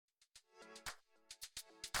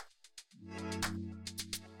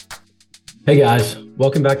Hey guys,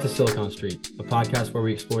 welcome back to Silicon Street, a podcast where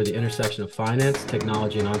we explore the intersection of finance,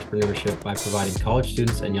 technology, and entrepreneurship by providing college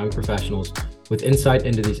students and young professionals with insight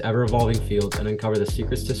into these ever-evolving fields and uncover the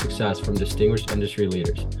secrets to success from distinguished industry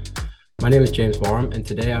leaders. My name is James Barham, and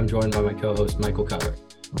today I'm joined by my co-host Michael Cutler.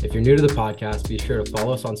 If you're new to the podcast, be sure to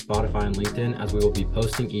follow us on Spotify and LinkedIn as we will be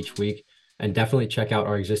posting each week, and definitely check out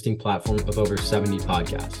our existing platform of over 70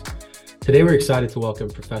 podcasts. Today we're excited to welcome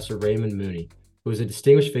Professor Raymond Mooney, who is a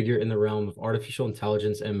distinguished figure in the realm of artificial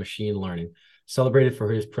intelligence and machine learning, celebrated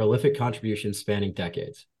for his prolific contributions spanning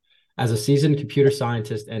decades. As a seasoned computer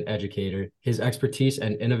scientist and educator, his expertise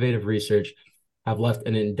and innovative research have left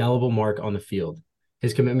an indelible mark on the field.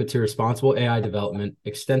 His commitment to responsible AI development,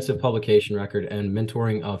 extensive publication record, and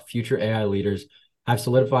mentoring of future AI leaders have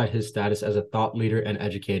solidified his status as a thought leader and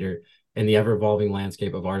educator in the ever-evolving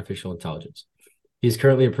landscape of artificial intelligence. He is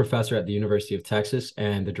currently a professor at the University of Texas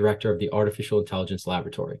and the director of the Artificial Intelligence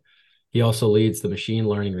Laboratory. He also leads the Machine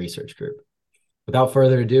Learning Research Group. Without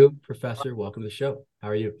further ado, Professor, welcome to the show. How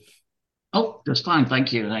are you? Oh, just fine.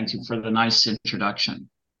 Thank you. Thank you for the nice introduction.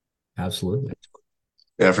 Absolutely.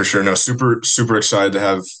 Yeah, for sure. No, super excited to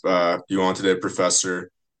have you on today,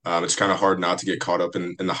 Professor. It's kind of hard not to get caught up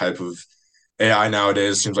in the hype of AI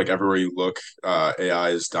nowadays. It seems like everywhere you look, AI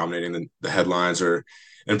is dominating the headlines or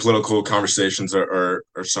in political conversations or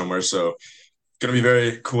somewhere. So it's going to be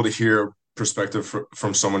very cool to hear perspective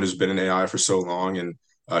from someone who's been in AI for so long and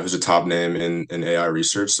who's a top name in AI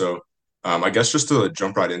research. So I guess just to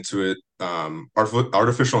jump right into it,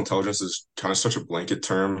 artificial intelligence is kind of such a blanket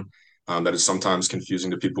term that is sometimes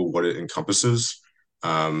confusing to people what it encompasses.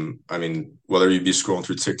 I mean, whether you be scrolling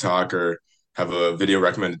through TikTok or have a video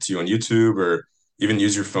recommended to you on YouTube or even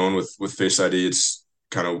use your phone with Face ID, it's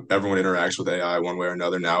kind of everyone interacts with AI one way or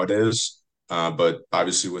another nowadays. But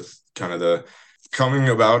obviously, with kind of the coming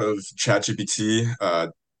about of ChatGPT,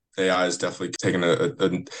 AI is definitely taking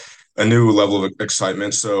a new level of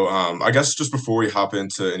excitement. So I guess just before we hop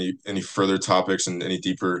into any further topics and any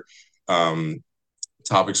deeper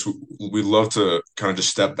topics, we'd love to kind of just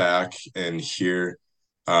step back and hear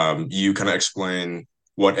you kind of explain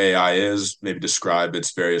what AI is, maybe describe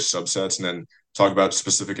its various subsets, and then talk about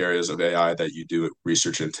specific areas of AI that you do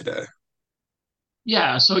research in today.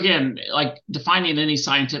 Yeah. So again, like defining any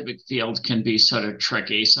scientific field can be sort of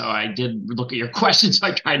tricky. So I did look at your questions. So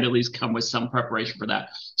I tried to at least come with some preparation for that.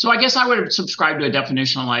 So I guess I would subscribe to a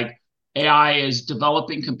definition like AI is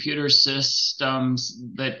developing computer systems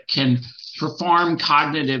that can perform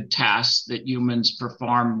cognitive tasks that humans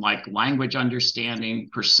perform, like language understanding,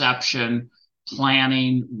 perception,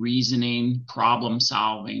 planning, reasoning, problem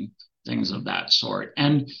solving, things of that sort.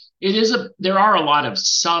 And there are a lot of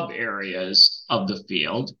sub areas of the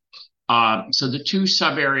field. So the two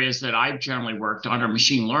sub areas that I've generally worked on are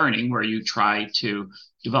machine learning, where you try to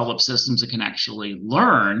develop systems that can actually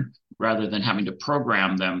learn rather than having to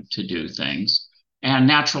program them to do things, and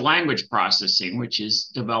natural language processing, which is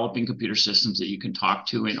developing computer systems that you can talk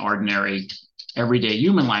to in ordinary everyday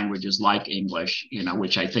human languages like English,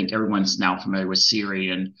 which I think everyone's now familiar with Siri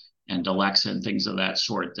and Alexa and things of that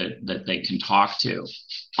sort that they can talk to.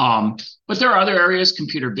 But there are other areas,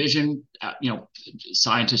 computer vision,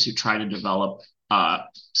 scientists who try to develop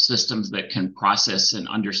systems that can process and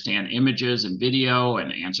understand images and video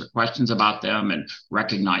and answer questions about them and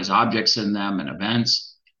recognize objects in them and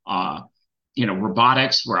events.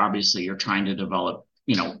 Robotics, where obviously you're trying to develop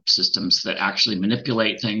systems that actually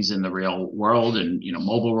manipulate things in the real world, and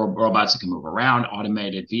mobile robots that can move around,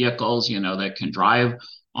 automated vehicles that can drive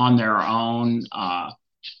on their own,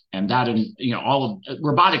 and that all of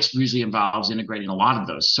robotics usually involves integrating a lot of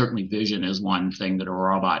those. Certainly vision is one thing that a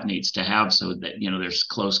robot needs to have, so that there's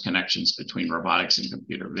close connections between robotics and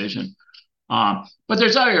computer vision. But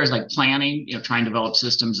there's other areas like planning, trying to develop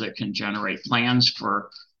systems that can generate plans for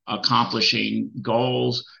accomplishing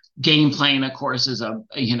goals. Game playing, of course, is a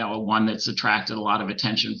one that's attracted a lot of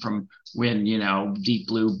attention from when Deep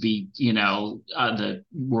Blue beat the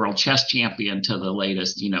world chess champion to the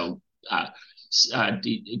latest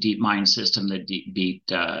deep mind system that beat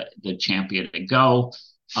the champion at Go.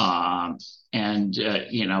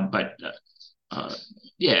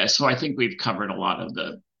 Yeah, so I think we've covered a lot of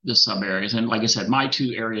the sub areas. And like I said, my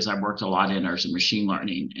two areas I've worked a lot in are machine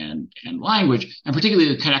learning and language, and particularly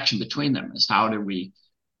the connection between them is how do we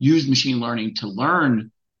use machine learning to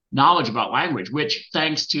learn knowledge about language, which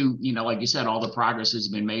thanks to, like you said, all the progress has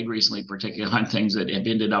been made recently, particularly on things that have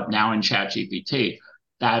ended up now in ChatGPT,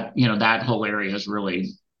 that whole area has really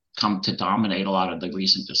come to dominate a lot of the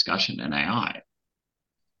recent discussion in AI,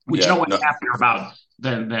 which no one's happier about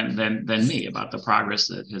than me about the progress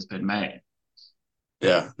that has been made.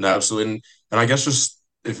 Yeah, no, absolutely. And I guess just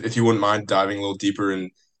if you wouldn't mind diving a little deeper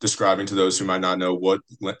and describing to those who might not know what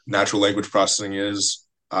natural language processing is,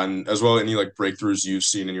 and as well any like breakthroughs you've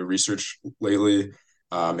seen in your research lately,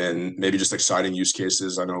 and maybe just exciting use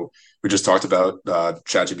cases. I know we just talked about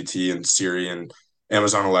ChatGPT and Siri and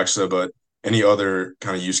Amazon Alexa, but any other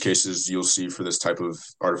kind of use cases you'll see for this type of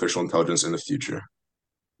artificial intelligence in the future?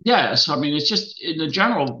 Yeah, so I mean, it's just in the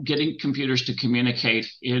general, getting computers to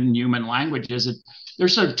communicate in human languages.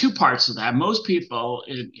 There's sort of two parts of that. Most people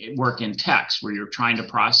work in text, where you're trying to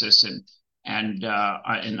process and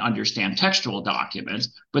understand textual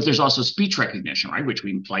documents. But there's also speech recognition, right, which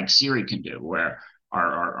we like Siri can do, where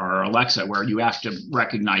or Alexa, where you have to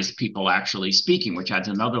recognize people actually speaking, which adds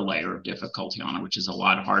another layer of difficulty on it, which is a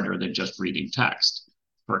lot harder than just reading text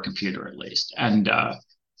for a computer, at least.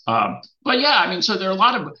 But yeah, I mean, so there are a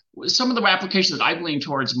lot of some of the applications that I've leaned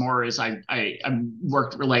towards more is I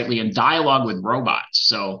worked lately in dialogue with robots.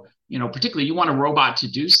 So, particularly you want a robot to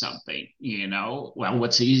do something, well,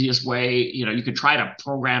 what's the easiest way? You could try to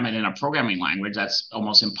program it in a programming language. That's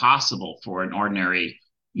almost impossible for an ordinary,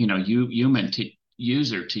 human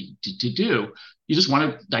user to do. You just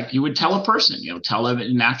want to, like you would tell a person, tell them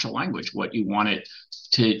in natural language what you want it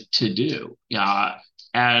to do.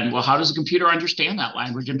 And well, how does a computer understand that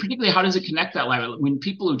language? And particularly, how does it connect that language? When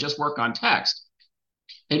people who just work on text,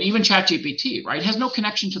 and even ChatGPT, right, has no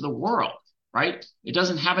connection to the world, right? It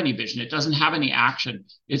doesn't have any vision. It doesn't have any action.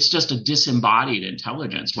 It's just a disembodied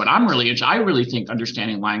intelligence. What I really think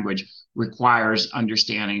understanding language requires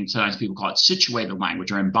understanding, sometimes people call it situated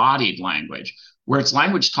language or embodied language, where it's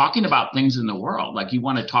language talking about things in the world. Like you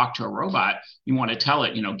want to talk to a robot, you want to tell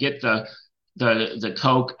it, get the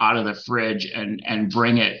Coke out of the fridge and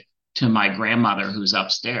bring it to my grandmother who's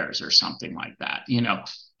upstairs or something like that.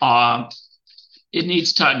 It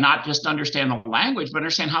needs to not just understand the language, but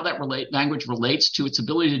understand how that language relates to its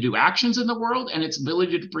ability to do actions in the world and its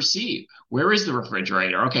ability to perceive. Where is the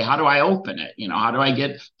refrigerator? Okay, how do I open it? How do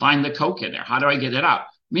I find the Coke in there? How do I get it out?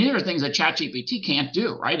 I mean, there are things that ChatGPT can't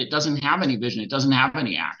do, right? It doesn't have any vision. It doesn't have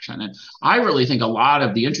any action. And I really think a lot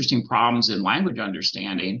of the interesting problems in language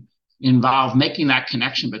understanding involve making that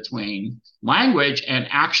connection between language and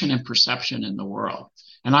action and perception in the world.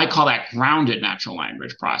 And I call that grounded natural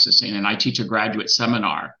language processing. And I teach a graduate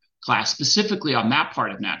seminar class specifically on that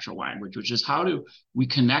part of natural language, which is how do we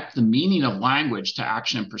connect the meaning of language to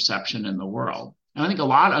action and perception in the world. And I think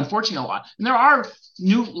unfortunately, and there are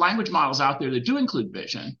new language models out there that do include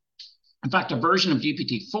vision. In fact, a version of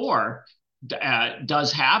GPT-4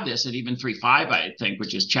 does have this at even 3.5, I think,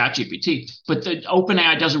 which is ChatGPT, but the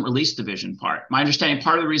OpenAI doesn't release the vision part. My understanding,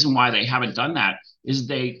 part of the reason why they haven't done that is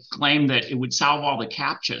they claim that it would solve all the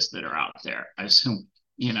CAPTCHAs that are out there. I assume,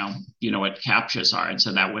 you know what CAPTCHAs are. And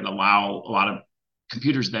so that would allow a lot of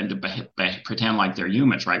computers then to pretend like they're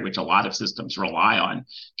humans, right? Which a lot of systems rely on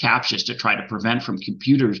CAPTCHAs to try to prevent from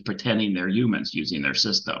computers pretending they're humans using their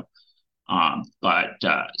system.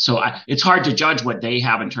 It's hard to judge what they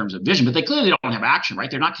have in terms of vision, but they clearly don't have action, right?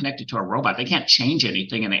 They're not connected to a robot. They can't change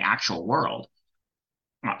anything in the actual world.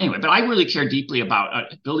 Anyway, but I really care deeply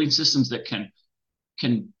about building systems that can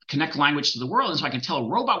connect language to the world. And so I can tell a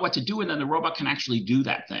robot what to do, and then the robot can actually do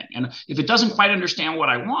that thing. And if it doesn't quite understand what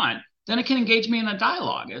I want, then it can engage me in a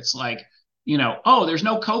dialogue. It's like, oh, there's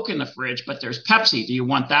no Coke in the fridge, but there's Pepsi. Do you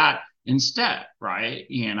want that instead? Right?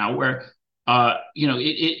 Where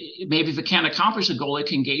maybe if it can't accomplish a goal, it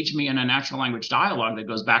can engage me in a natural language dialogue that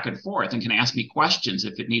goes back and forth and can ask me questions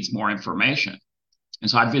if it needs more information. And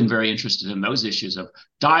so I've been very interested in those issues of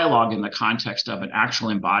dialogue in the context of an actual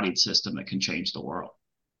embodied system that can change the world.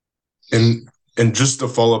 And just to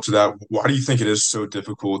follow up to that, why do you think it is so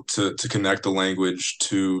difficult to connect the language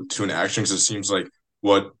to an action? Because it seems like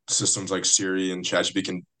what systems like Siri and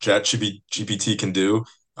ChatGPT can do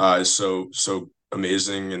is so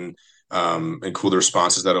amazing and cool, the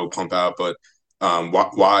responses that it'll pump out. But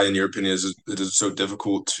why, in your opinion, is it so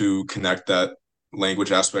difficult to connect that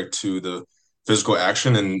language aspect to the physical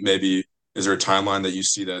action? And maybe is there a timeline that you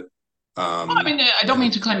see that? Well, I mean, I don't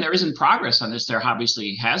mean to claim there isn't progress on this. There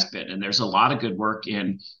obviously has been, and there's a lot of good work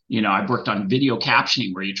in, I've worked on video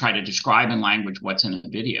captioning, where you try to describe in language what's in a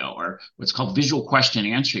video, or what's called visual question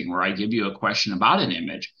answering, where I give you a question about an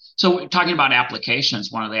image. So talking about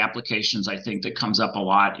applications, one of the applications I think that comes up a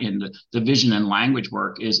lot in the vision and language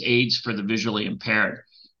work is aids for the visually impaired.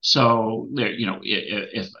 So there,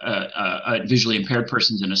 if a visually impaired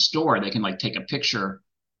person's in a store, they can like take a picture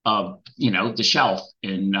of, the shelf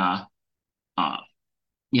in,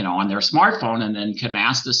 on their smartphone, and then can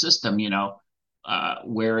ask the system,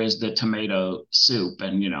 where is the tomato soup,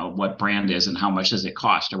 and what brand is, and how much does it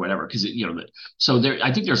cost, or whatever. Because so there,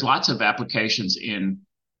 I think there's lots of applications in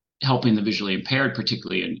helping the visually impaired,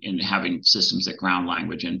 particularly in having systems that ground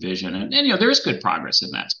language and vision. And there is good progress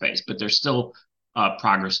in that space, but there's still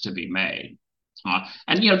progress to be made.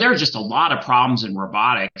 And there are just a lot of problems in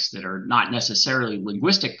robotics that are not necessarily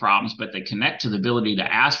linguistic problems, but they connect to the ability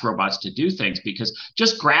to ask robots to do things, because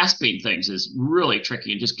just grasping things is really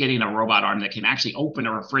tricky. And just getting a robot arm that can actually open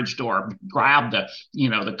a fridge door, grab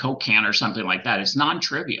the Coke can or something like that, it's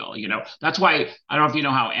non-trivial. That's why, I don't know if you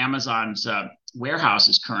know how Amazon's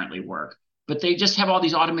warehouses currently work, but they just have all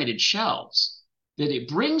these automated shelves that it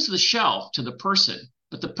brings the shelf to the person,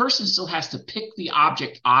 but the person still has to pick the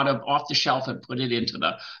object off the shelf and put it into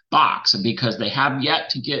the box. And because they have yet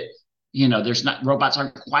to get, robots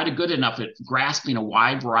aren't quite good enough at grasping a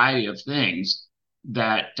wide variety of things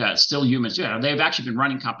that still humans do. They've actually been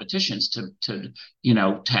running competitions to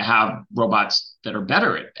have robots that are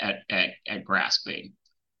better at grasping.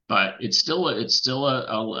 But it's still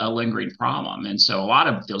a lingering problem. And so a lot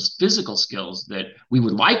of those physical skills that we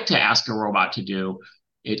would like to ask a robot to do,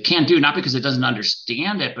 it can't do, not because it doesn't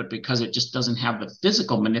understand it, but because it just doesn't have the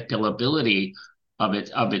physical manipulability of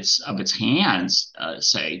its hands,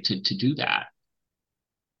 to do that.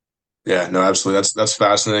 Yeah, no, absolutely. That's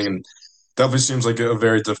fascinating, and definitely seems like a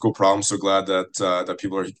very difficult problem. So glad that that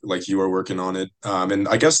people are like you are working on it. And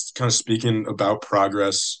I guess kind of speaking about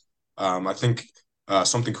progress, I think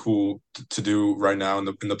something cool to do right now in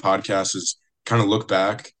the podcast is kind of look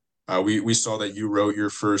back. We saw that you wrote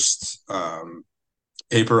your first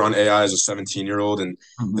paper on AI as a 17-year-old, and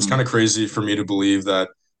it's kind of crazy for me to believe that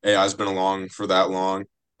AI has been around for that long.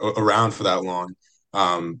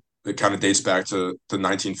 It kind of dates back to the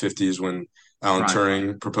 1950s when Alan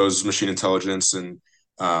Turing proposed machine intelligence, and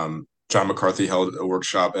John McCarthy held a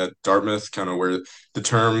workshop at Dartmouth, kind of where the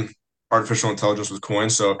term artificial intelligence was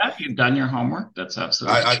coined. So have you done your homework? That's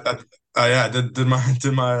absolutely. I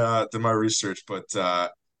did my research, but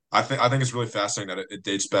I think it's really fascinating that it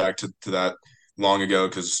dates back to that long ago,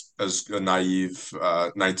 because as a naive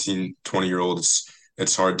 19, 20-year-old,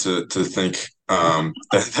 it's hard to think that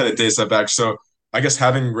it dates that back. So I guess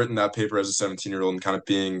having written that paper as a 17-year-old and kind of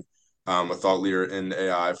being a thought leader in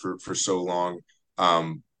AI for so long,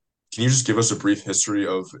 can you just give us a brief history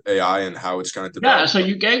of AI and how it's kind of developed? Yeah, so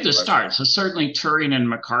you gave the start. So certainly Turing and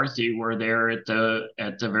McCarthy were there at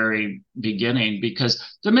the very beginning, because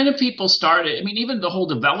the minute people started, even the whole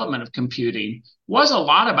development of computing was a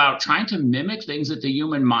lot about trying to mimic things that the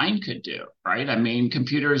human mind could do, right?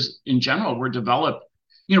 Computers in general were developed.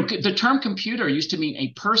 The term computer used to mean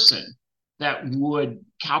a person that would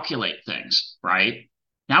calculate things, right?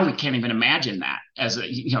 Now we can't even imagine that as a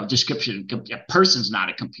description. A person's not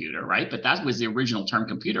a computer, right? But that was the original term.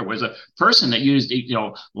 Computer was a person that used,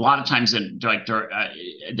 a lot of times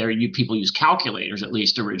people use calculators, at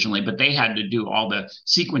least originally, but they had to do all the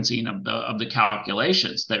sequencing of the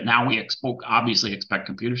calculations that now we obviously expect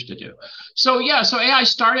computers to do. So AI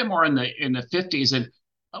started more in the 50s, and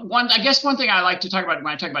one thing I like to talk about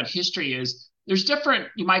when I talk about history is there's different,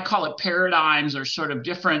 you might call it paradigms, or sort of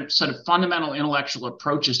different sort of fundamental intellectual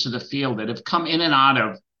approaches to the field that have come in and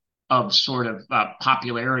out of sort of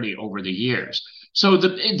popularity over the years. So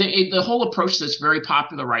the whole approach that's very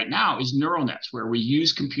popular right now is neural nets, where we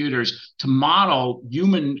use computers to model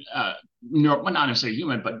human, not necessarily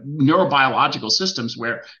human, but neurobiological systems,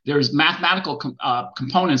 where there's mathematical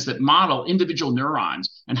components that model individual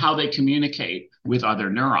neurons and how they communicate with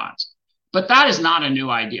other neurons. But that is not a new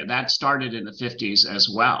idea. That started in the 50s as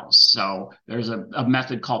well. So there's a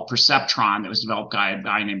method called perceptron that was developed by a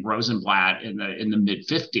guy named Rosenblatt in the mid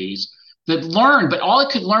 50s that learned, but all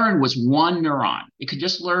it could learn was one neuron. It could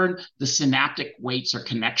just learn the synaptic weights or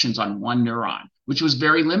connections on one neuron, which was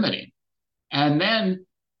very limiting. And then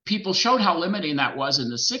people showed how limiting that was in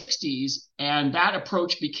the 60s, and that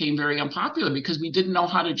approach became very unpopular because we didn't know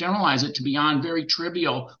how to generalize it to beyond very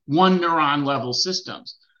trivial one neuron level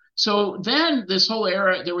systems. So then this whole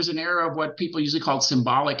era, there was an era of what people usually call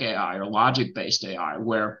symbolic AI or logic-based AI,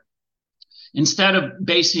 where instead of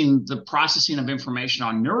basing the processing of information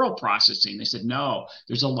on neural processing, they said, no,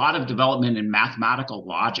 there's a lot of development in mathematical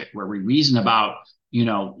logic where we reason about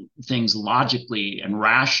things logically and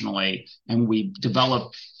rationally, and we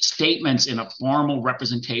develop statements in a formal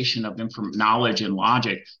representation of knowledge and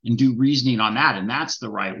logic and do reasoning on that. And that's the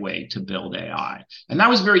right way to build AI. And that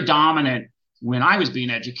was very dominant when I was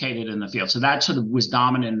being educated in the field. So that sort of was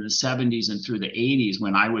dominant in the 70s and through the 80s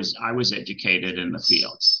when I was educated in the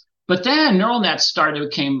field. But then neural nets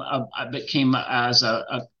became as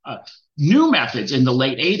a new methods in the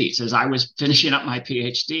late 80s. As I was finishing up my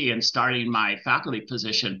PhD and starting my faculty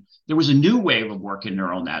position, there was a new wave of work in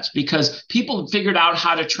neural nets because people figured out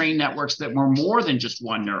how to train networks that were more than just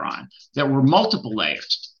one neuron, that were multiple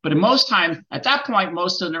layers. But in most time, at that point,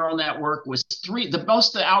 most of the neural network was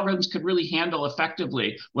most of the algorithms could really handle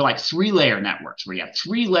effectively were like 3-layer networks, where you have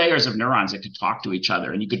 3 layers of neurons that could talk to each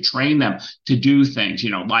other, and you could train them to do things,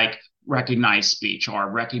 like recognize speech or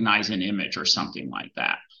recognize an image or something like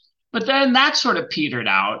that. But then that sort of petered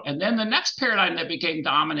out. And then the next paradigm that became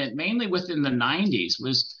dominant, mainly within the 90s,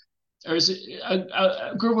 was there's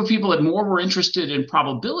a group of people that more were interested in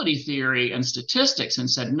probability theory and statistics, and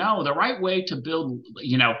said, no, the right way to build,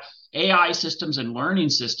 AI systems and learning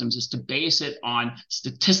systems is to base it on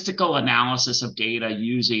statistical analysis of data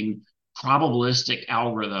using probabilistic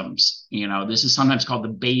algorithms. This is sometimes called the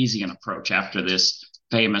Bayesian approach, after this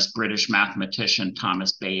famous British mathematician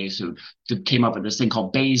Thomas Bayes, who came up with this thing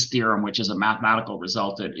called Bayes' theorem, which is a mathematical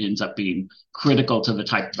result that ends up being critical to the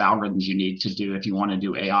type of algorithms you need to do if you want to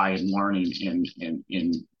do AI and learning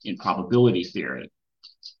in probability theory.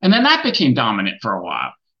 And then that became dominant for a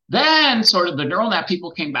while. Then sort of the neural net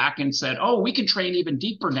people came back and said, oh, we can train even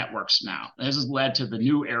deeper networks now. This has led to the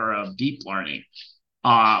new era of deep learning,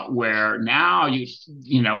 where now we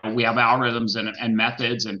have algorithms and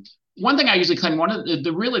methods. And one thing I usually claim, one of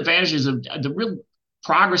the real advantages of the real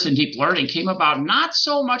progress in deep learning came about not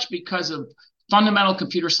so much because of fundamental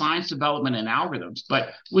computer science development and algorithms,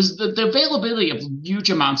 but was the availability of huge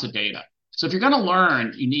amounts of data. So if you're going to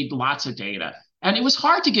learn, you need lots of data. And it was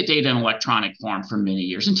hard to get data in electronic form for many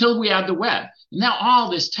years until we had the web. And now all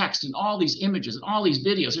this text and all these images and all these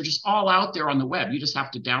videos are just all out there on the web. You just have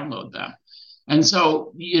to download them. And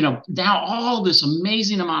so, now all this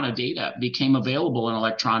amazing amount of data became available in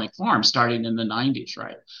electronic form starting in the 90s,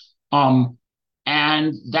 right?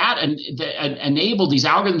 And that enabled these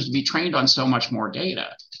algorithms to be trained on so much more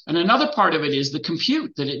data. And another part of it is the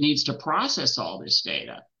compute that it needs to process all this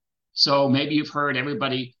data. So maybe you've heard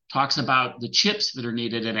everybody talks about the chips that are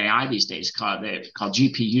needed in AI these days, called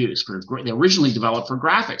GPUs. They originally developed for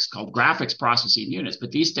graphics, called graphics processing units.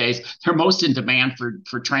 But these days, they're most in demand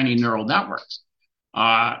for training neural networks.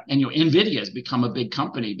 And NVIDIA has become a big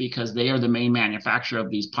company because they are the main manufacturer of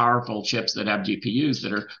these powerful chips that have GPUs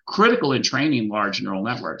that are critical in training large neural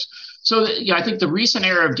networks. So I think the recent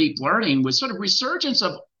era of deep learning was sort of resurgence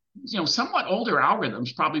of somewhat older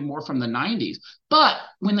algorithms, probably more from the 90s. But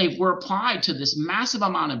when they were applied to this massive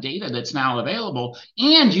amount of data that's now available,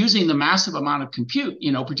 and using the massive amount of compute,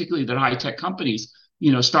 particularly that high-tech companies,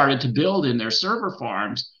 started to build in their server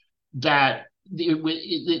farms, that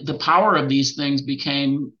the power of these things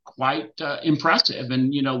became quite impressive,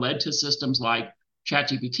 and led to systems like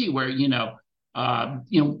ChatGPT, where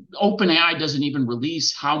OpenAI doesn't even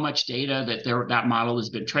release how much data that model has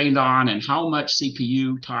been trained on, and how much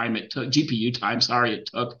GPU time it took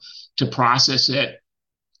to process it.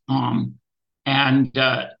 I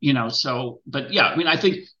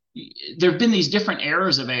think there have been these different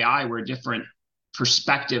eras of AI where different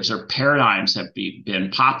perspectives or paradigms have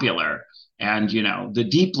been popular. And, the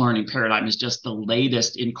deep learning paradigm is just the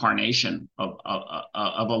latest incarnation of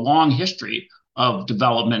a long history of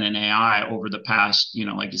development in AI over the past,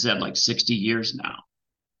 like you said, like 60 years now.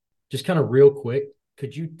 Just kind of real quick,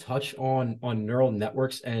 could you touch on neural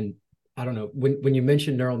networks? And I don't know, when you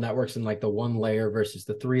mentioned neural networks and like the 1 layer versus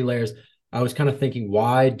the 3 layers, I was kind of thinking,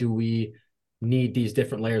 why do we need these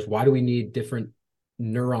different layers? Why do we need different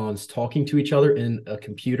neurons talking to each other in a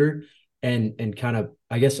computer? And kind of,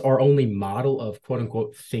 I guess, our only model of quote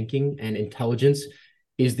unquote thinking and intelligence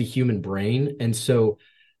is the human brain. And so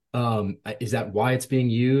is that why it's being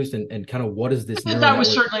used, and kind of what is this? That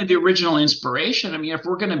was certainly the original inspiration. I mean, if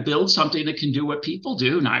we're going to build something that can do what people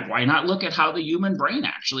do, why not look at how the human brain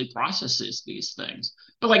actually processes these things?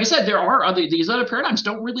 But like I said, these other paradigms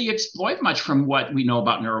don't really exploit much from what we know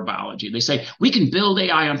about neurobiology. They say we can build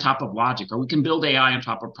AI on top of logic, or we can build AI on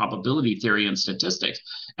top of probability theory and statistics.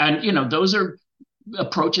 And those are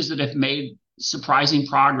approaches that have made surprising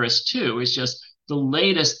progress too. It's just the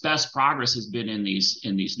latest best progress has been in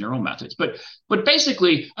these neural methods. But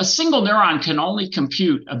basically, a single neuron can only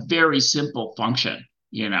compute a very simple function.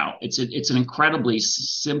 It's an incredibly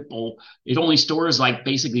simple. It only stores like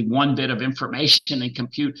basically 1 bit of information and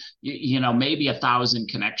compute maybe 1,000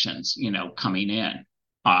 connections coming in,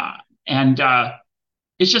 and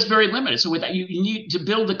it's just very limited. So with that, you need to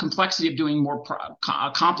build the complexity of doing more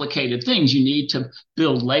complicated things. You need to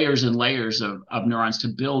build layers and layers of neurons to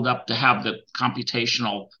build up to have the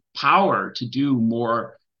computational power to do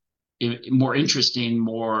more interesting,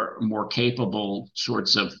 more capable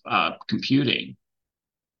sorts of computing.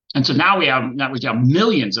 And so now we have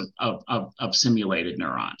millions of simulated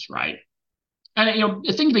neurons, right? And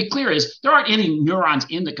the thing to be clear is there aren't any neurons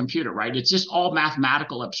in the computer, right? It's just all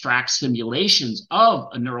mathematical abstract simulations of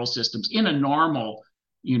a neural systems in a normal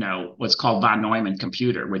what's called von Neumann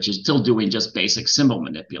computer, which is still doing just basic symbol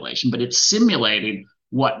manipulation, but it's simulating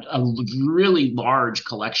what a really large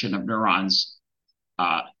collection of neurons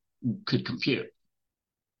could compute.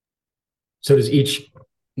 So does each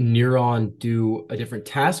neuron do a different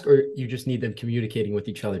task, or you just need them communicating with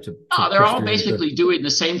each other to they're all basically doing the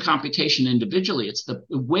same computation individually. It's the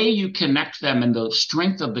way you connect them and the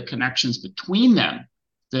strength of the connections between them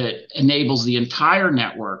that enables the entire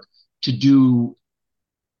network to do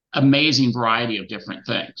amazing variety of different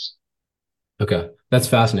things. Okay, that's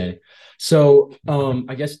fascinating. So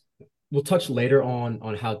I guess we'll touch later on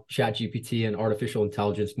how ChatGPT and artificial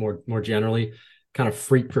intelligence more generally kind of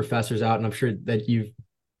freak professors out. And I'm sure that you've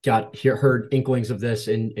heard inklings of this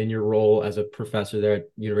in your role as a professor there at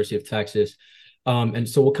University of Texas. And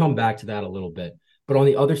so we'll come back to that a little bit. But on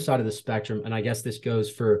the other side of the spectrum, and I guess this goes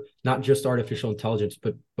for not just artificial intelligence,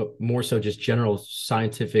 but more so just general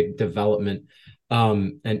scientific development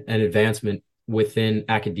and advancement within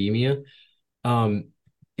academia.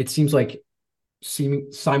 It seems like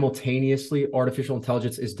simultaneously artificial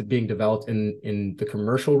intelligence is being developed in the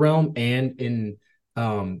commercial realm and in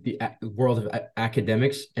the world of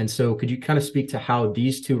academics. And so could you kind of speak to how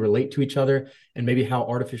these two relate to each other, and maybe how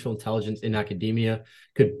artificial intelligence in academia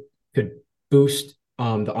could boost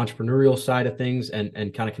the entrepreneurial side of things and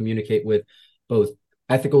kind of communicate with both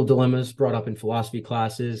ethical dilemmas brought up in philosophy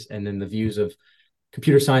classes, and then the views of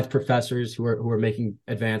computer science professors who are making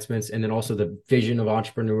advancements, and then also the vision of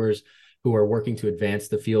entrepreneurs who are working to advance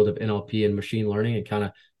the field of NLP and machine learning, and kind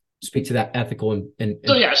of speak to that ethical and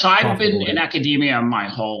so I've been in academia my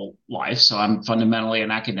whole life. So I'm fundamentally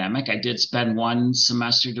an academic. I did spend one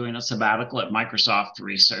semester doing a sabbatical at Microsoft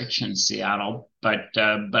Research in Seattle, but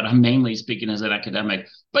I'm mainly speaking as an academic.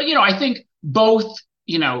 But I think both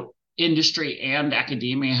industry and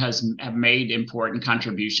academia have made important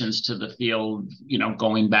contributions to the field,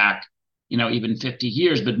 going back even 50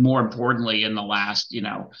 years, but more importantly in the last,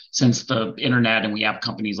 since the internet, and we have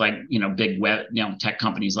companies like, big web, tech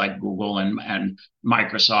companies like Google and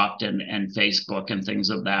Microsoft and Facebook and things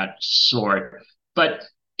of that sort. But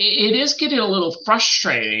it is getting a little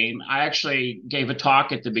frustrating. I actually gave a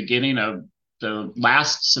talk at the beginning of the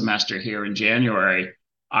last semester here in January.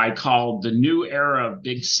 I called the new era of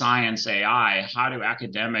big science AI, how do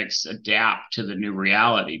academics adapt to the new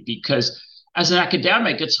reality? Because as an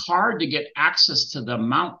academic, it's hard to get access to the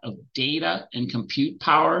amount of data and compute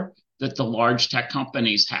power that the large tech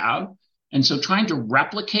companies have. And so trying to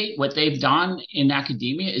replicate what they've done in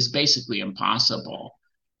academia is basically impossible.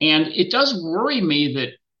 And it does worry me that,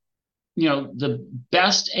 the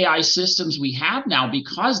best AI systems we have now,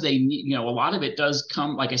 because they need, a lot of it does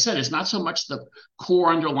come, like I said, it's not so much the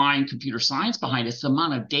core underlying computer science behind it, it's the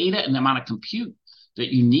amount of data and the amount of compute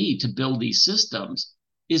that you need to build these systems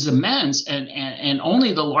is immense, and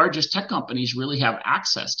only the largest tech companies really have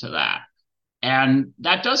access to that. And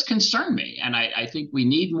that does concern me. And I think we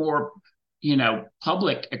need more,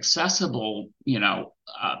 public accessible,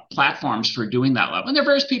 platforms for doing that level. And there are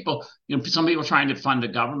various people, some people trying to fund a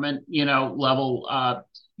government, level,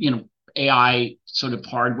 AI sort of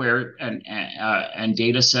hardware and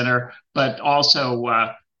data center, but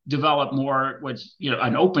also develop more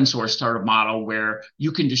an open source sort of model where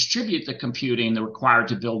you can distribute the computing that required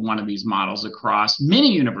to build one of these models across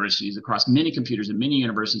many universities, across many computers and many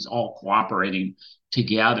universities, all cooperating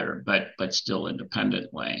together, but still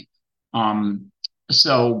independently.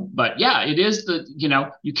 But yeah, it is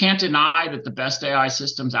you can't deny that the best AI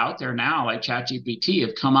systems out there now, like ChatGPT,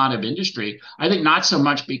 have come out of industry. I think not so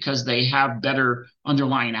much because they have better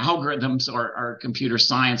underlying algorithms or computer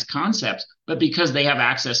science concepts, but because they have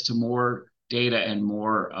access to more data and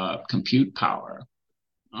more compute power.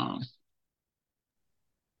 Have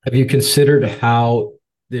you considered how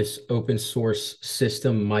this open source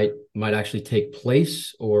system might actually take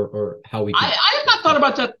place, or how we can... I have not thought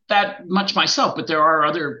about that much myself, but there are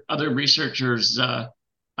other researchers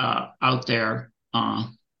out there.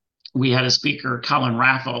 We had a speaker, Colin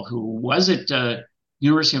Raffel, who was at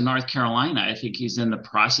University of North Carolina. I think he's in the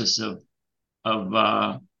process of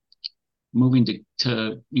moving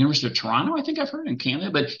to University of Toronto, I think I've heard, in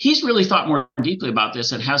Canada. But he's really thought more deeply about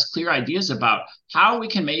this and has clear ideas about how we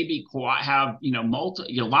can maybe have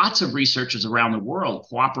lots of researchers around the world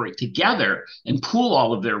cooperate together and pool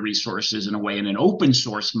all of their resources in a way, in an open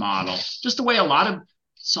source model, just the way a lot of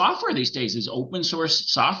software these days is open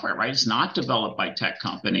source software, right? It's not developed by tech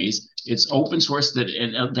companies. It's open source that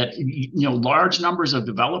large numbers of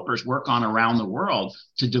developers work on around the world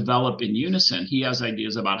to develop in unison. He has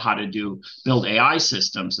ideas about how to build AI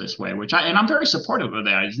systems this way, and I'm very supportive of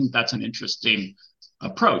that. I think that's an interesting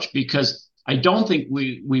approach, because I don't think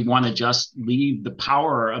we want to just leave the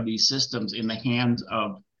power of these systems in the hands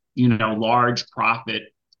of, large profit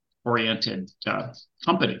oriented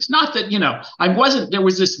companies. Not that, there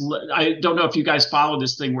was this, I don't know if you guys follow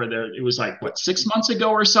this thing where it was like, 6 months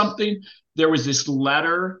ago or something, there was this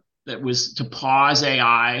letter that was to pause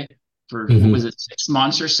AI for, what was it, 6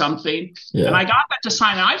 months or something? Yeah. And I got that to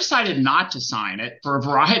sign it. I decided not to sign it for a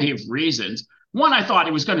variety of reasons. One, I thought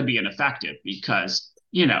it was going to be ineffective because,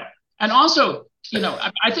 and also,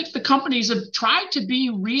 I think the companies have tried to be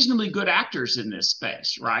reasonably good actors in this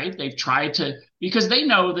space, right? They've tried to, because they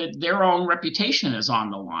know that their own reputation is on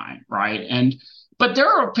the line, right? But there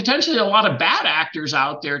are potentially a lot of bad actors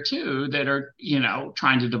out there too that are,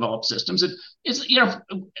 trying to develop systems. It's,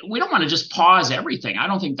 we don't want to just pause everything. I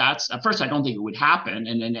don't think at first, I don't think it would happen.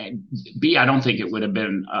 And then B, I don't think it would have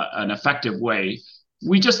been an effective way.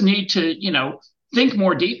 We just need to, think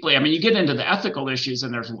more deeply. I mean, you get into the ethical issues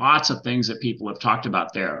and there's lots of things that people have talked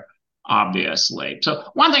about there, obviously. So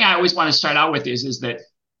one thing I always want to start out with is that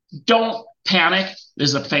don't panic. This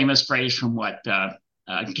is a famous phrase from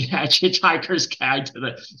Hitchhiker's Guide to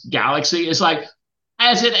the Galaxy. It's like,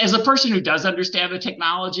 as a person who does understand the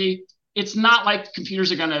technology, it's not like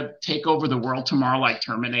computers are going to take over the world tomorrow like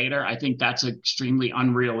Terminator. I think that's an extremely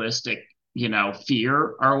unrealistic,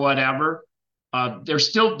 fear or whatever. They're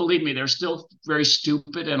still, believe me, they're still very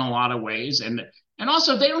stupid in a lot of ways. And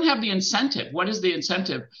also they don't have the incentive. What is the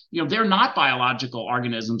incentive? They're not biological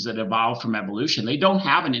organisms that evolved from evolution. They don't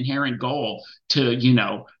have an inherent goal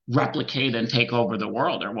to, replicate and take over the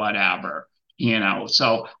world or whatever,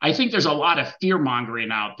 So I think there's a lot of fear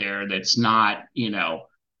mongering out there that's not,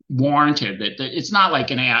 warranted. That it's not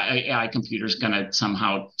like an AI computer is going to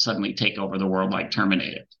somehow suddenly take over the world like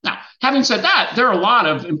Terminator. Now, having said that, there are a lot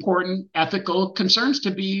of important ethical concerns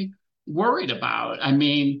to be worried about. I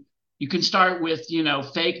mean, you can start with,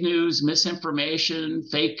 fake news, misinformation,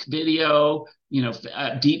 fake video,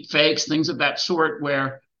 deep fakes, things of that sort,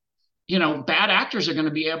 where, bad actors are going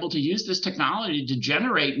to be able to use this technology to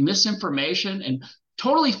generate misinformation and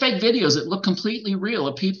totally fake videos that look completely real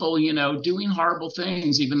of people, doing horrible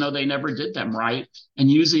things, even though they never did them, right? And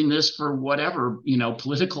using this for whatever,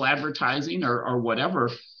 political advertising or whatever.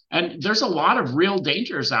 And there's a lot of real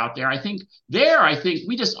dangers out there. I think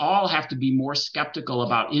we just all have to be more skeptical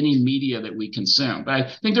about any media that we consume. But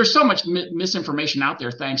I think there's so much misinformation out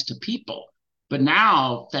there thanks to people. But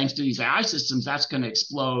now, thanks to these AI systems, that's going to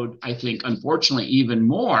explode, I think, unfortunately, even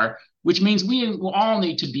more, which means we all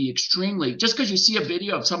need to be extremely, just because you see a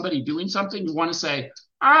video of somebody doing something, you want to say,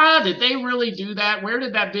 did they really do that? Where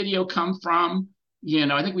did that video come from?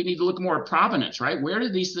 I think we need to look more at provenance, right? Where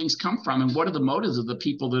did these things come from? And what are the motives of the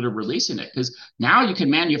people that are releasing it? Because now you can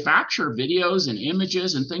manufacture videos and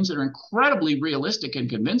images and things that are incredibly realistic and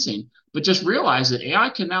convincing, but just realize that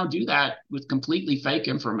AI can now do that with completely fake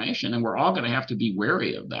information. And we're all going to have to be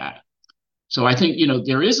wary of that. So I think,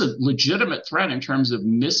 there is a legitimate threat in terms of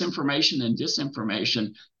misinformation and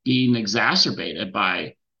disinformation being exacerbated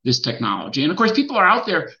by this technology. And of course, people are out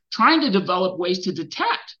there trying to develop ways to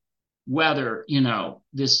detect whether,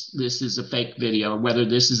 this is a fake video, or whether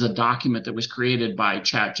this is a document that was created by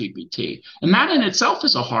ChatGPT. And that in itself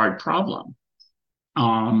is a hard problem.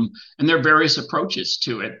 And there are various approaches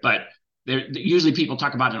to it, but usually people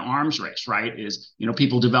talk about an arms race, right? Is,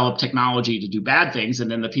 people develop technology to do bad things, and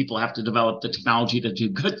then the people have to develop the technology to do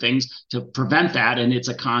good things to prevent that. And it's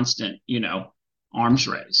a constant, arms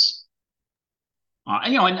race.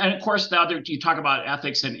 And of course, you talk about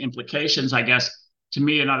ethics and implications. I guess, to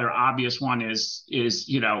me, another obvious one is,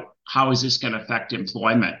 how is this going to affect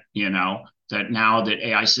employment? That now that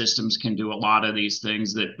AI systems can do a lot of these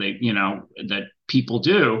things that that people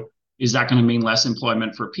do, is that going to mean less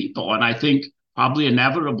employment for people? And I think probably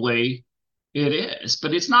inevitably it is,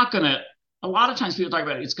 but it's not going to, a lot of times people talk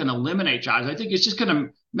about it's going to eliminate jobs. I think it's just going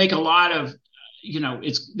to make a lot of,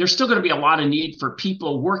 there's still going to be a lot of need for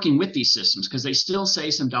people working with these systems because they still say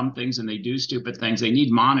some dumb things and they do stupid things. They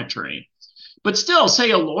need monitoring. But still,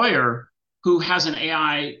 say a lawyer who has an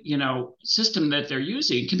AI, system that they're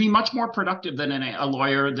using can be much more productive than a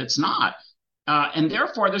lawyer that's not. And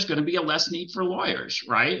therefore, there's going to be a less need for lawyers,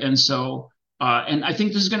 right? And so, and I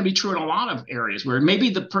think this is going to be true in a lot of areas where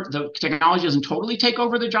maybe the technology doesn't totally take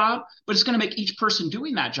over the job, but it's going to make each person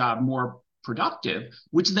doing that job more productive,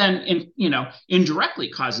 which then, indirectly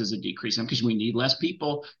causes a decrease in, because we need less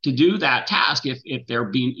people to do that task if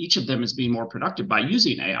each of them is being more productive by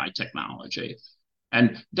using AI technology.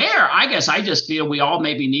 And there, I guess I just feel we all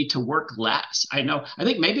maybe need to work less. I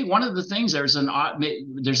think maybe one of the things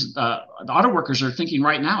the auto workers are thinking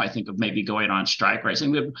right now, I think, of maybe going on strike, right?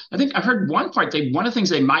 I think I've heard one of the things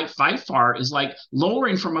they might fight for is like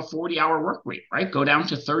lowering from a 40-hour work week, right? Go down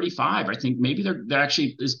to 35. I think maybe that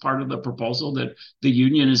actually is part of the proposal that the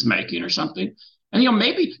union is making or something. And,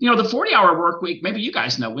 maybe, the 40-hour work week, maybe you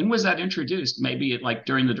guys know, when was that introduced? Maybe like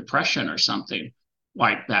during the Depression or something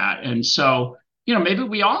like that. And so, maybe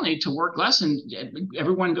we all need to work less and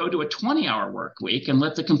everyone go to a 20-hour work week and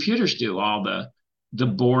let the computers do all the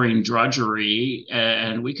boring drudgery.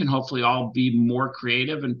 And we can hopefully all be more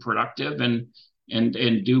creative and productive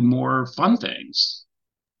and do more fun things.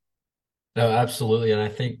 No, absolutely. And I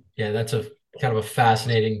think, yeah, that's a kind of a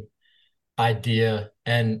fascinating idea,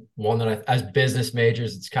 and one that as business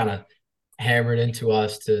majors, it's kind of hammered into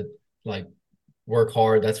us to like work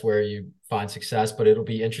hard. That's where you find success, but it'll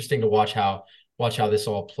be interesting to watch how this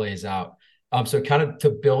all plays out. So kind of to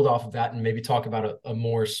build off of that and maybe talk about a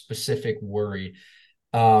more specific worry.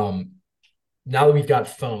 Now that we've got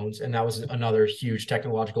phones, and that was another huge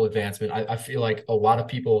technological advancement, I feel like a lot of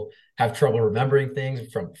people have trouble remembering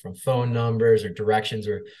things from phone numbers or directions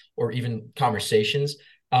or even conversations.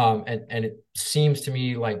 And it seems to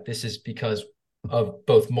me like this is because of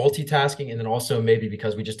both multitasking and then also maybe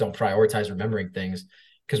because we just don't prioritize remembering things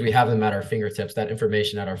because we have them at our fingertips, that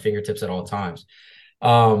information at our fingertips at all times.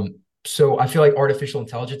 So I feel like artificial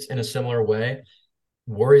intelligence in a similar way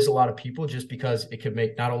worries a lot of people just because it could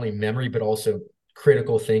make not only memory, but also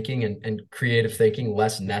critical thinking and creative thinking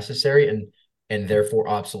less necessary and therefore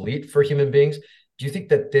obsolete for human beings. Do you think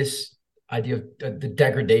that this idea of the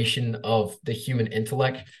degradation of the human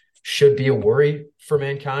intellect should be a worry for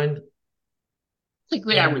mankind?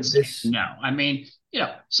 Technically, I would say no. I mean,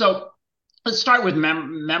 so let's start with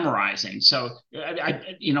memorizing. So,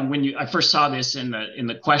 when I first saw this in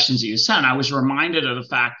the questions that you sent, I was reminded of the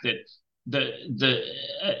fact that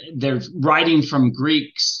they're writing from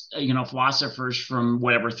Greeks, philosophers from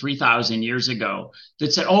whatever 3,000 years ago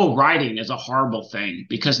that said, oh, writing is a horrible thing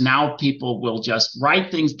because now people will just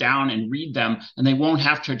write things down and read them and they won't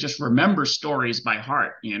have to just remember stories by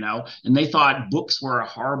heart, and they thought books were a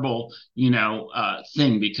horrible,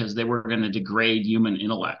 thing because they were going to degrade human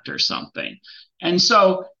intellect or something. And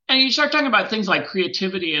so, and you start talking about things like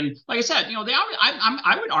creativity, and like I said,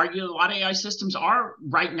 I would argue a lot of AI systems are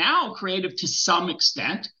right now creative to some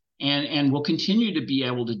extent, and will continue to be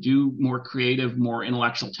able to do more creative, more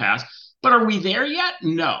intellectual tasks. But are we there yet?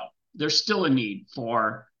 No. There's still a need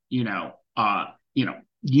for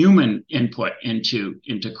human input into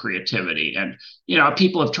creativity, and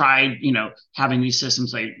people have tried having these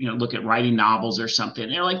systems like look at writing novels or something.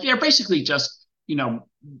 They're basically just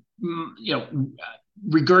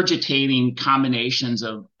regurgitating combinations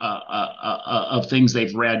of things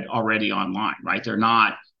they've read already online, right? They're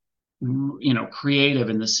not, creative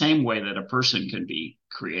in the same way that a person can be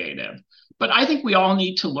creative. But I think we all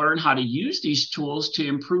need to learn how to use these tools to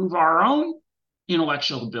improve our own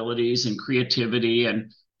intellectual abilities and creativity.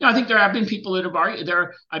 And I think there have been people that have argued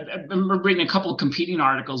there. I remember reading a couple of competing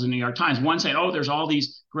articles in the New York Times. One saying, "Oh, there's all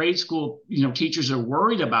these grade school, teachers are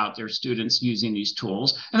worried about their students using these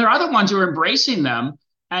tools," and there are other ones who are embracing them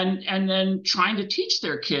and then trying to teach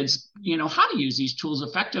their kids, how to use these tools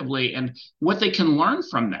effectively and what they can learn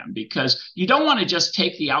from them. Because you don't want to just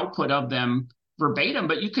take the output of them verbatim,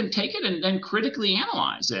 but you can take it and then critically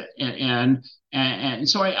analyze it. And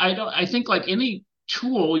so I think like any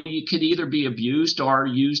tool, you could either be abused or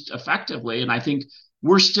used effectively. And I think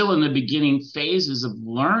we're still in the beginning phases of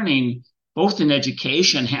learning, both in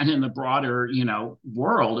education and in the broader,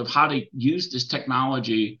 world, of how to use this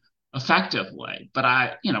technology effectively.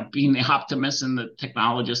 But being the optimist and the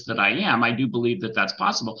technologist that I am, I do believe that that's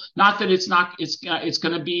possible. Not that it's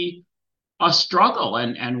going to be a struggle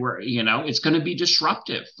and we're, it's going to be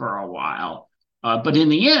disruptive for a while. But in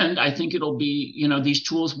the end, I think it'll be, these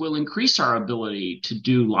tools will increase our ability to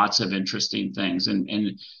do lots of interesting things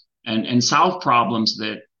and solve problems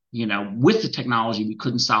that, with the technology we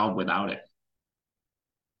couldn't solve without it.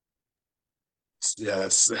 Yeah,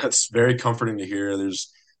 that's very comforting to hear.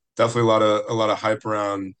 There's definitely a lot of hype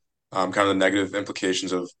around kind of the negative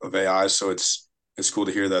implications of AI. So it's cool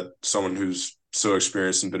to hear that someone who's so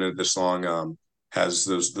experienced and been in it this long has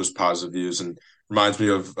those positive views, and reminds me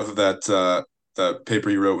of that paper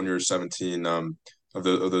you wrote when you were 17, of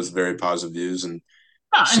those very positive views. And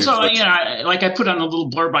so like, I put on a little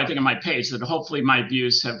blurb, I think, on my page that hopefully my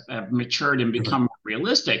views have matured and become more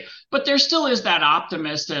realistic. But there still is that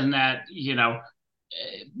optimist and that,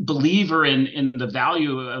 believer in the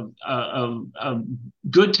value of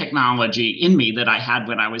good technology in me that I had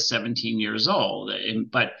when I was 17 years old.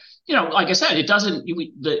 But like I said, it doesn't.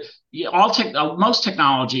 Most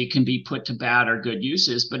technology can be put to bad or good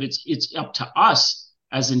uses, but it's up to us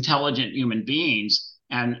as intelligent human beings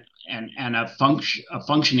and a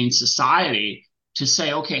functioning society to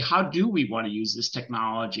say, okay, how do we want to use this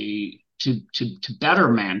technology to better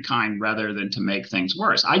mankind rather than to make things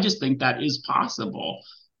worse? I just think that is possible.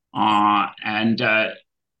 And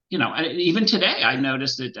even today, I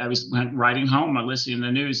noticed that I was riding home, listening to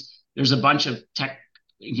the news. There's a bunch of tech,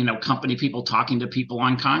 company people talking to people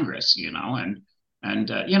on Congress,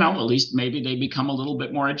 and at least maybe they become a little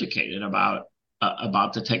bit more educated about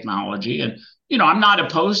the technology. And I'm not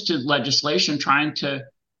opposed to legislation trying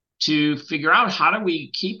to figure out how do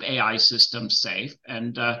we keep AI systems safe.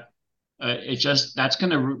 And that's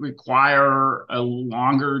going to require a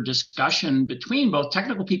longer discussion between both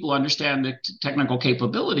technical people who understand the technical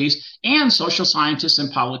capabilities and social scientists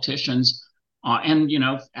and politicians and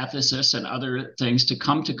ethicists and other things to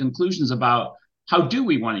come to conclusions about how do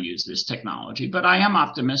we want to use this technology. But I am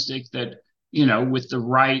optimistic that with the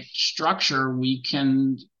right structure, we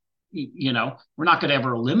can, we're not going to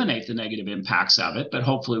ever eliminate the negative impacts of it, but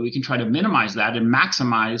hopefully we can try to minimize that and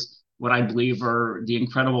maximize what I believe are the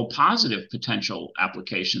incredible positive potential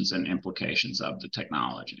applications and implications of the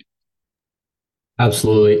technology.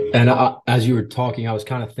 Absolutely. And as you were talking, I was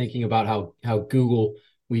kind of thinking about how Google,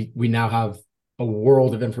 we now have a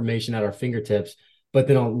world of information at our fingertips, but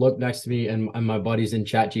then I'll look next to me and my buddy's in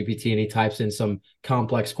ChatGPT and he types in some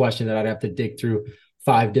complex question that I'd have to dig through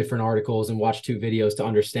 5 different articles and watch 2 videos to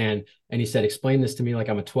understand. And he said, explain this to me like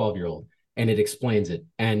I'm a 12-year-old. And it explains it,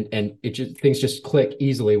 and it just things just click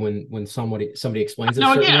easily when somebody explains it.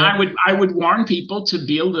 No, again, I would warn people to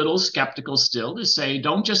be a little skeptical still, to say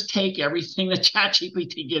don't just take everything that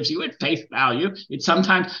ChatGPT gives you at face value. It's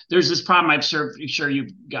sometimes there's this problem I'm sure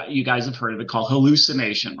you guys have heard of it called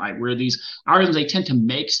hallucination, right? Where these algorithms, they tend to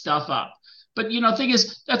make stuff up. But the thing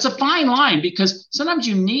is, that's a fine line because sometimes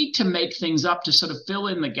you need to make things up to sort of fill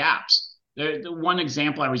in the gaps. The one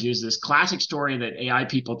example I was using, this classic story that AI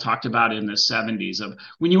people talked about in the 70s of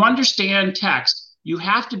when you understand text, you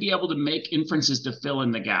have to be able to make inferences to fill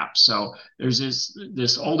in the gaps. So there's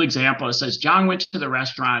this old example. It says, John went to the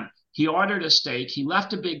restaurant, he ordered a steak, he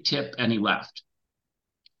left a big tip, and he left.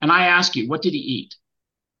 And I ask you, what did he eat?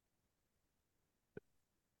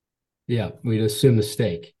 Yeah, we'd assume the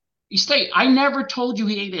steak. I never told you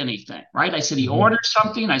he ate anything, right? I said he ordered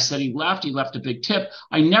something. I said he left a big tip.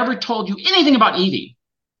 I never told you anything about eating.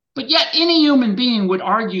 But yet any human being would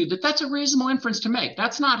argue that that's a reasonable inference to make.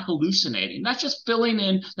 That's not hallucinating. That's just filling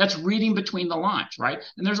in, that's reading between the lines, right?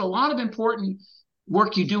 And there's a lot of important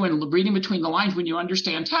work you do in reading between the lines when you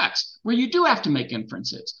understand text, where you do have to make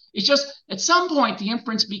inferences. It's just at some point the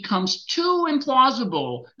inference becomes too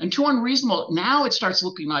implausible and too unreasonable. Now it starts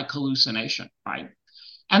looking like hallucination, right?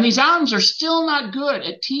 And these algorithms are still not good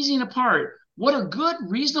at teasing apart what are good,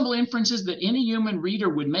 reasonable inferences that any human reader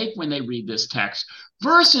would make when they read this text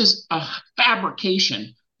versus a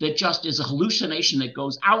fabrication that just is a hallucination that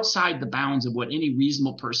goes outside the bounds of what any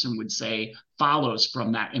reasonable person would say follows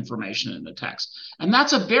from that information in the text. And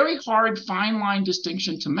that's a very hard, fine line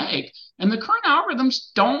distinction to make. And the current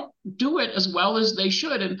algorithms don't do it as well as they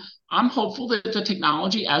should. And I'm hopeful that the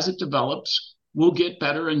technology, as it develops, will get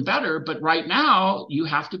better and better. But right now, you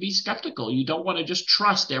have to be skeptical. You don't want to just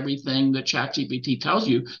trust everything that ChatGPT tells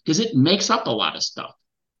you because it makes up a lot of stuff.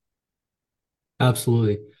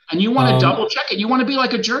 Absolutely. And you want to double check it. You want to be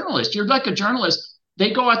like a journalist. You're like a journalist.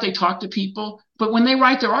 They go out, they talk to people, but when they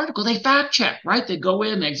write their article, they fact check, right? They go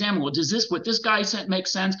in, they examine, well, does what this guy said make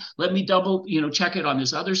sense? Let me double, check it on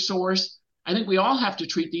this other source. I think we all have to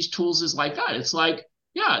treat these tools as like that. It's like,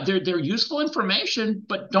 yeah, they're useful information,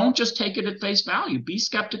 but don't just take it at face value. Be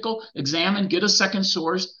skeptical, examine, get a second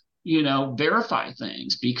source, verify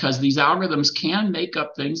things because these algorithms can make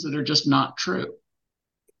up things that are just not true.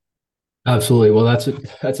 Absolutely. Well,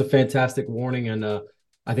 that's a fantastic warning. And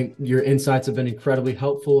I think your insights have been incredibly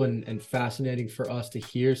helpful and fascinating for us to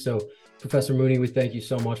hear. So Professor Mooney, we thank you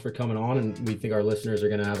so much for coming on, and we think our listeners are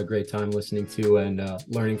going to have a great time listening to and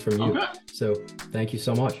learning from you. Okay. So thank you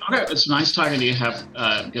so much. Okay. It's nice talking to you.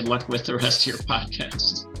 Have good luck with the rest of your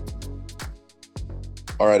podcast.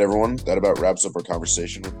 All right, everyone. That about wraps up our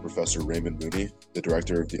conversation with Professor Raymond Mooney, the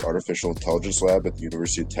director of the Artificial Intelligence Lab at the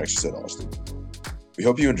University of Texas at Austin. We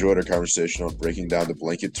hope you enjoyed our conversation on breaking down the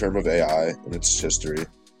blanket term of AI and its history,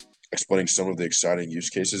 explaining some of the exciting use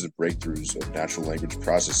cases and breakthroughs of natural language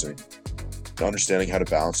processing, and understanding how to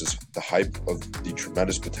balance the hype of the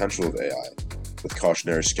tremendous potential of AI with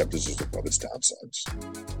cautionary skepticism of its downsides.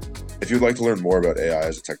 If you'd like to learn more about AI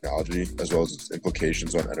as a technology, as well as its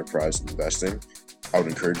implications on enterprise and investing, I would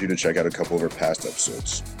encourage you to check out a couple of our past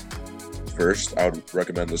episodes. First, I would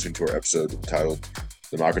recommend listening to our episode entitled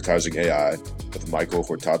Democratizing AI with Michael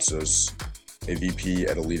Hortatzos, a VP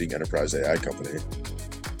at a leading enterprise AI company.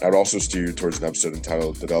 I would also steer you towards an episode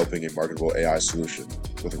entitled Developing a Marketable AI Solution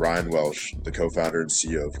with Ryan Welsh, the co-founder and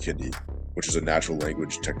CEO of Kindy, which is a natural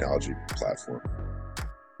language technology platform.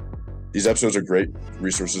 These episodes are great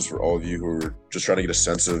resources for all of you who are just trying to get a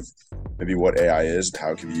sense of maybe what AI is and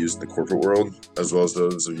how it can be used in the corporate world, as well as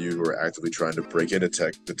those of you who are actively trying to break into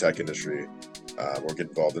the tech industry or get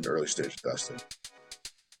involved in early stage investing.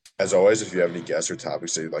 As always, if you have any guests or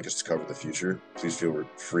topics that you'd like us to cover in the future, please feel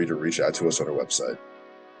free to reach out to us on our website.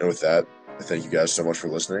 And with that, I thank you guys so much for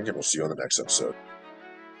listening, and we'll see you on the next episode.